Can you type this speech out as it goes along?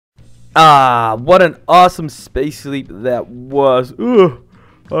Ah, what an awesome space sleep that was. Ugh,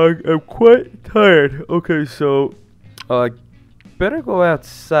 I'm quite tired. Okay, so better go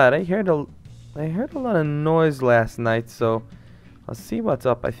outside. I heard a lot of noise last night, so I'll see what's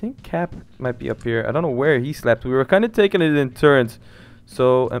up. I think Cap might be up here. I don't know where he slept. We were kind of taking it in turns.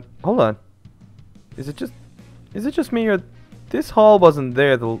 So hold on. Is it just me, or this hall wasn't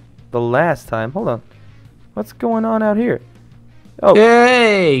there the last time? Hold on. What's going on out here? Oh.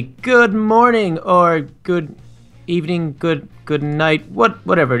 Hey, good morning or good evening, good night,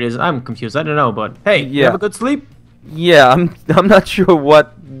 whatever it is. I'm confused. I don't know, but hey, you have a good sleep? Yeah, I'm not sure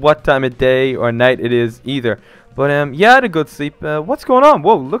what time of day or night it is either. But yeah, I had a good sleep. What's going on?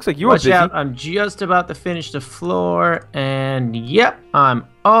 Whoa, looks like you were busy. Watch out, I'm just about to finish the floor, and yep, I'm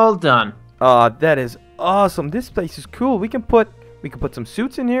all done. Aw, that is awesome. This place is cool. We can put some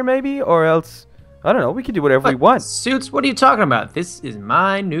suits in here maybe, or else I don't know. We can do whatever we want. Suits? What are you talking about? This is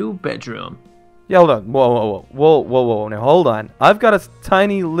my new bedroom. Yeah, hold on. Whoa. Now hold on. I've got a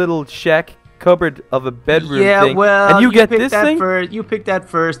tiny little shack cupboard of a bedroom thing. Yeah, well, and you get this thing? You picked that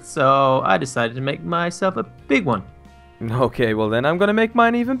first, so I decided to make myself a big one. Okay, well then I'm gonna make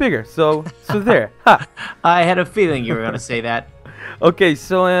mine even bigger. So there. Ha. I had a feeling you were gonna say that. Okay,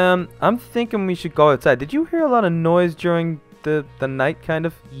 so I'm thinking we should go outside. Did you hear a lot of noise during the night, kind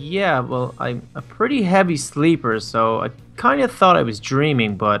of? Yeah, well, I'm a pretty heavy sleeper, so I kind of thought I was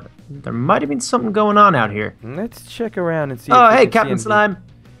dreaming, but there might have been something going on out here. Let's check around and see. Oh, hey, Captain Slime.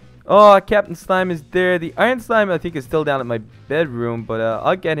 Oh, Captain Slime is there. The Iron Slime, I think, is still down at my bedroom, but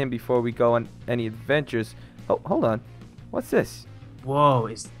I'll get him before we go on any adventures. Oh, hold on. What's this? Whoa,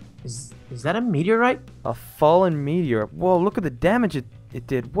 is that a meteorite? A fallen meteor. Whoa, look at the damage it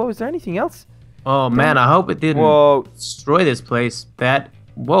did. Whoa, is there anything else? Oh man, I hope it didn't destroy this place.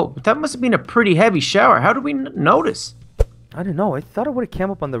 Whoa, that must have been a pretty heavy shower. How did we notice? I don't know. I thought it would have come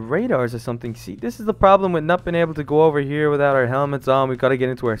up on the radars or something. See, this is the problem with not being able to go over here without our helmets on. We've got to get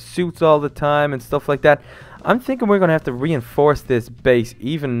into our suits all the time and stuff like that. I'm thinking we're going to have to reinforce this base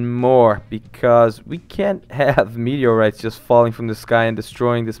even more because we can't have meteorites just falling from the sky and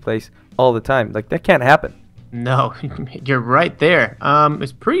destroying this place all the time. Like, that can't happen. No, you're right there.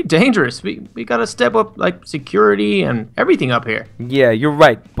 It's pretty dangerous. We gotta step up like security and everything up here. Yeah, you're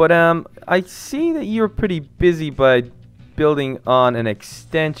right. But I see that you're pretty busy by building on an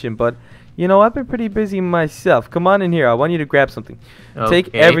extension. But you know, I've been pretty busy myself. Come on in here. I want you to grab something. Okay.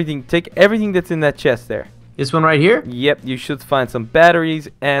 Take everything that's in that chest there. This one right here? Yep. You should find some batteries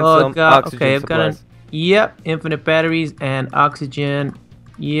and some oxygen supplies. Yep. Infinite batteries and oxygen.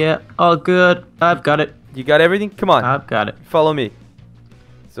 Yeah. All good. I've got it. You got everything? Come on. I've got it. Follow me.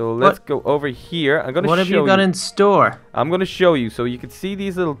 So let's go over here. I'm gonna show you. What have you got in store? I'm gonna show you. So you can see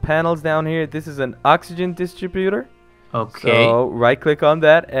these little panels down here. This is an oxygen distributor. Okay. So right click on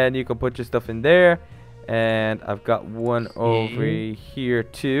that and you can put your stuff in there. And I've got one over here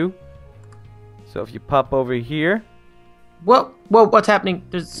too. So if you pop over here. Whoa, what's happening?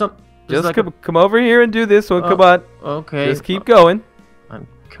 Just like come over here and do this one. Come on. Okay. Just keep going. I'm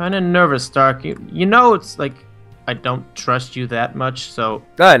kind of nervous, Stark. You know, it's like I don't trust you that much, so.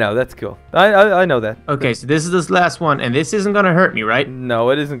 I know, that's cool. I know that. Okay, so this is this last one, and this isn't gonna hurt me, right?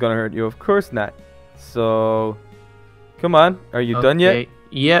 No, it isn't gonna hurt you. Of course not. So, come on. Are you done yet?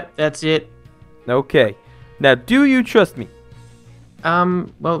 Yep, that's it. Okay. Now, do you trust me?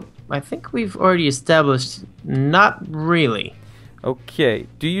 Well, I think we've already established not really. Okay.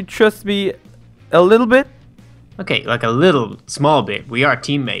 Do you trust me a little bit? Okay, like a small bit. We are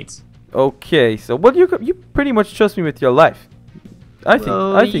teammates. Okay, so you pretty much trust me with your life. I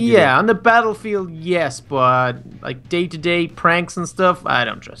think yeah, on the battlefield, yes, but like day-to-day pranks and stuff, I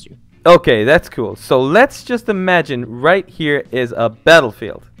don't trust you. Okay, that's cool. So let's just imagine right here is a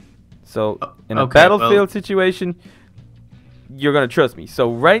battlefield. So in a battlefield situation, you're gonna trust me.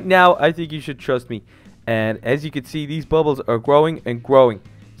 So right now, I think you should trust me. And as you can see, these bubbles are growing and growing.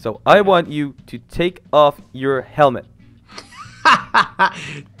 So I want you to take off your helmet.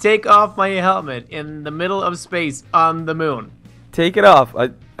 Take off my helmet in the middle of space on the moon. Take it off.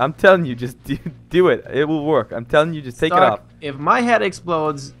 I'm telling you, just do it. It will work. I'm telling you, just take it off. If my head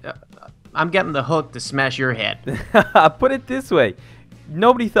explodes, I'm getting the hook to smash your head. Put it this way.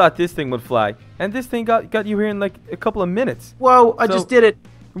 Nobody thought this thing would fly. And this thing got you here in like a couple of minutes. Whoa, I just did it.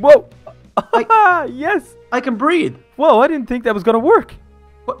 Whoa. Yes. I can breathe. Whoa, I didn't think that was going to work.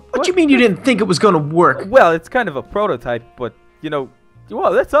 What you mean you didn't think it was going to work? Well, it's kind of a prototype, but, you know,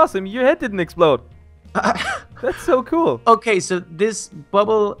 whoa, that's awesome. Your head didn't explode. That's so cool. Okay, so this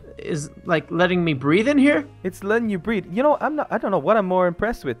bubble is like letting me breathe in here? It's letting you breathe. You know, I don't know what I'm more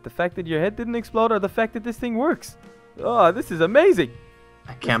impressed with. The fact that your head didn't explode or the fact that this thing works. Oh, this is amazing.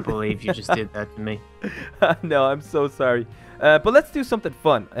 I can't believe you just did that to me. No, I'm so sorry. But let's do something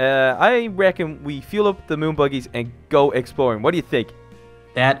fun. I reckon we fuel up the moon buggies and go exploring. What do you think?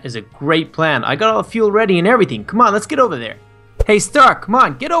 That is a great plan. I got all the fuel ready and everything. Come on, let's get over there. Hey, Stark, come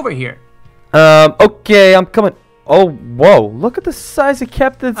on, get over here. Okay, I'm coming. Oh, whoa, look at the size of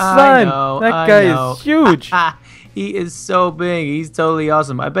Captain Slime. That guy is huge. He is so big. He's totally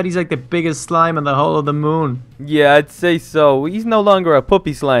awesome. I bet he's like the biggest slime in the whole of the moon. Yeah, I'd say so. He's no longer a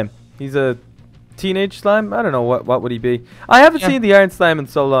puppy slime. He's a teenage slime. I don't know what would he be. I haven't seen the iron slime in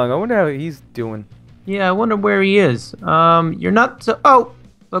so long. I wonder how he's doing. Yeah, I wonder where he is. You're not so... Oh,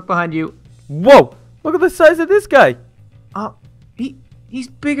 look behind you. Whoa, look at the size of this guy. He's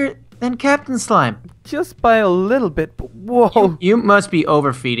bigger than Captain Slime. Just by a little bit, but whoa. You must be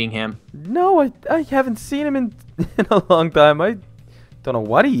overfeeding him. No, I haven't seen him in a long time. I don't know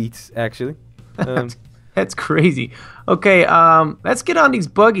what he eats, actually. That's crazy. Okay, let's get on these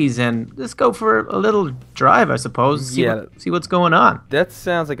buggies and let's go for a little drive, I suppose. See what's going on. That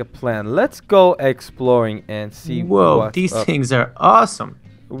sounds like a plan. Let's go exploring and see what's these up. Things are awesome.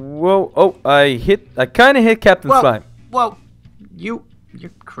 Whoa, oh, I kind of hit Captain Slime. Whoa, you're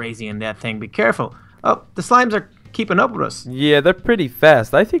crazy in that thing. Be careful. Oh, the slimes are keeping up with us. Yeah, they're pretty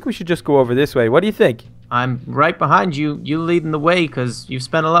fast. I think we should just go over this way. What do you think? I'm right behind you. You leading the way because you've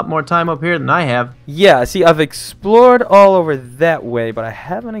spent a lot more time up here than I have. Yeah, see, I've explored all over that way, but I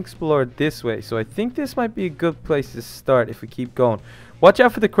haven't explored this way. So I think this might be a good place to start if we keep going. Watch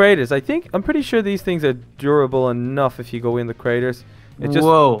out for the craters. I'm pretty sure these things are durable enough if you go in the craters.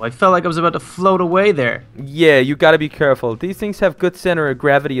 Whoa, I felt like I was about to float away there. Yeah, you gotta be careful. These things have good center of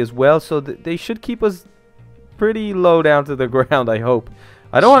gravity as well, so they should keep us pretty low down to the ground, I hope.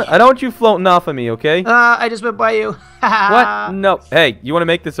 I don't want you floating off of me, okay? I just went by you. What? No. Hey, you want to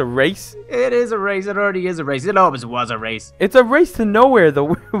make this a race? It is a race. It already is a race. It always was a race. It's a race to nowhere,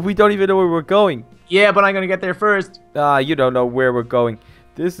 though. We don't even know where we're going. Yeah, but I'm going to get there first. You don't know where we're going.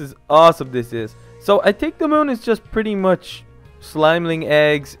 This is awesome, this is. So I think the moon is just pretty much slimeling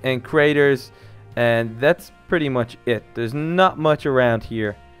eggs and craters, and that's pretty much it. There's not much around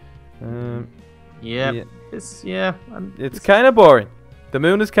here. It's kind of boring. The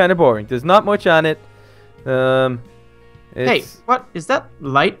moon is kind of boring. There's not much on it. Hey, what is that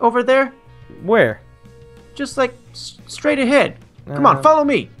light over there? Where? Just like straight ahead. Come on, follow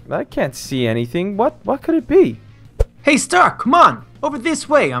me. I can't see anything. What could it be? Hey, Stark, come on. Over this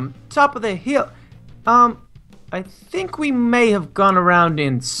way. I'm top of the hill. I think we may have gone around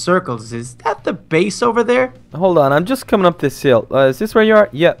in circles. Is that the base over there? Hold on, I'm just coming up this hill. Is this where you are?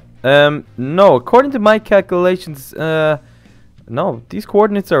 Yeah. No, according to my calculations, no, these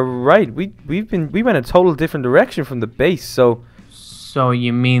coordinates are right. We went a total different direction from the base, so... So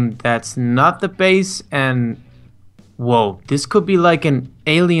you mean that's not the base, and... Whoa, this could be like an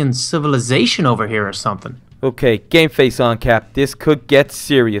alien civilization over here or something. Okay, game face on, Cap. This could get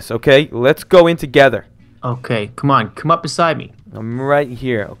serious, okay? Let's go in together. Okay, come on, come up beside me. I'm right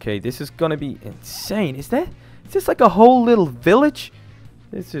here. Okay, this is gonna be insane. Is this like a whole little village?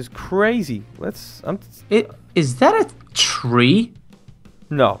 This is crazy. Is that a tree?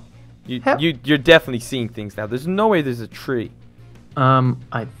 No. You're definitely seeing things now. There's no way there's a tree.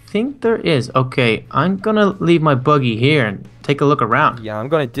 I think there is. Okay, I'm gonna leave my buggy here and take a look around. Yeah, I'm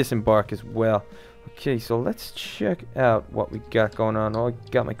gonna disembark as well. Okay, so let's check out what we got going on. Oh, I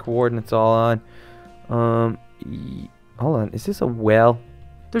got my coordinates all on. Hold on. Is this a well?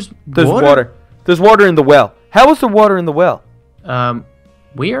 There's water. There's water in the well. How is the water in the well?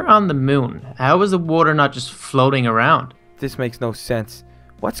 We are on the moon. How is the water not just floating around? This makes no sense.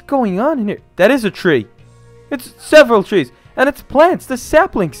 What's going on in here? That is a tree. It's several trees. And it's plants. The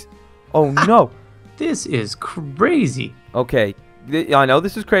saplings. Oh, no. This is crazy. Okay. I know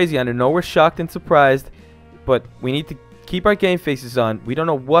this is crazy. I know we're shocked and surprised. But we need to keep our game faces on. We don't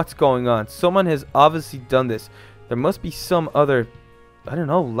know what's going on. Someone has obviously done this. There must be some other, I don't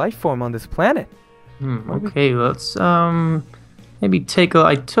know, life form on this planet. Okay, let's maybe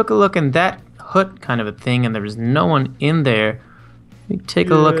I took a look in that hut kind of a thing, and there was no one in there. Let me take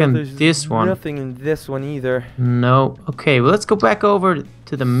a look in this one. Nothing in this one either. No. Okay, well, let's go back over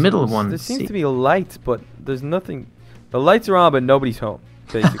to the middle one. There seems to be lights, but there's nothing. The lights are on, but nobody's home,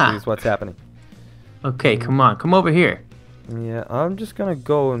 basically, is what's happening. Okay, come on. Come over here. Yeah, I'm just going to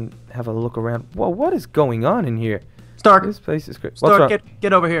go and have a look around. Whoa, what is going on in here? Stark. This place is great. Stark,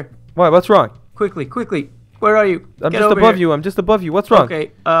 get over here. Why? What's wrong? Quickly. Where are you? I'm just above you. I'm just above you. What's wrong?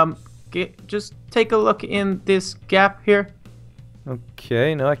 Okay, just take a look in this gap here.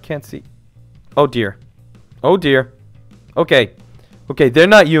 Okay, no, I can't see. Oh, dear. Oh, dear. Okay, they're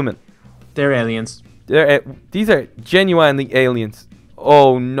not human. They're aliens. These are genuinely aliens.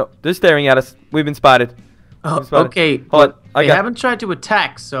 Oh no, they're staring at us. We've been spotted. Oh, okay. Hold on. They haven't tried to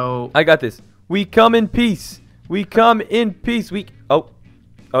attack, so... I got this. We come in peace. We come in peace. Oh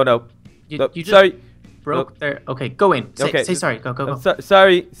no. You just sorry. broke there. Okay, go in. Okay. Say sorry. Go.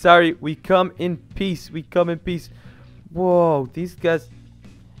 Sorry. We come in peace. We come in peace. Whoa, these guys,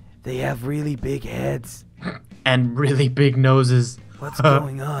 they have really big heads. And really big noses. What's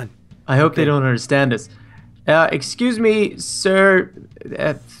going on? I hope they don't understand us. Excuse me, sir.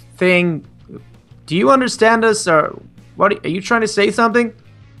 Thing. Do you understand us, or what? Are you trying to say something?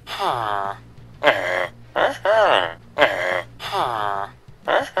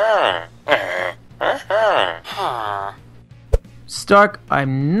 Stark,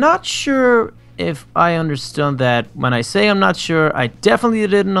 I'm not sure if I understood that. When I say I'm not sure, I definitely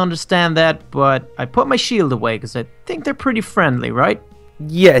didn't understand that, but I put my shield away because I think they're pretty friendly, right?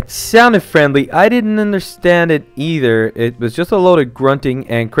 Yeah, it sounded friendly. I didn't understand it either. It was just a load of grunting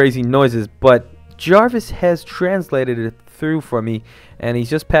and crazy noises, but Jarvis has translated it through for me, and he's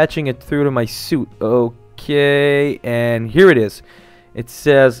just patching it through to my suit. Okay, and here it is. It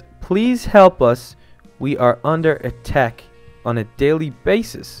says, please help us. We are under attack on a daily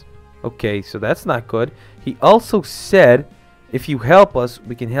basis. Okay, so that's not good. He also said, if you help us,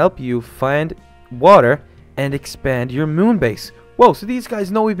 we can help you find water and expand your moon base. Whoa, so these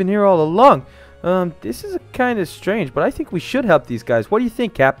guys know we've been here all along. This is kind of strange, but I think we should help these guys. What do you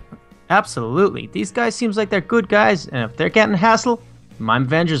think, Cap? Absolutely. These guys seems like they're good guys, and if they're getting hassled,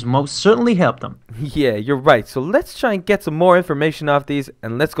 Minevengers most certainly help them. Yeah, you're right. So let's try and get some more information off these,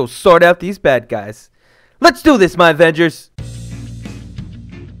 and let's go sort out these bad guys. Let's do this, Minevengers!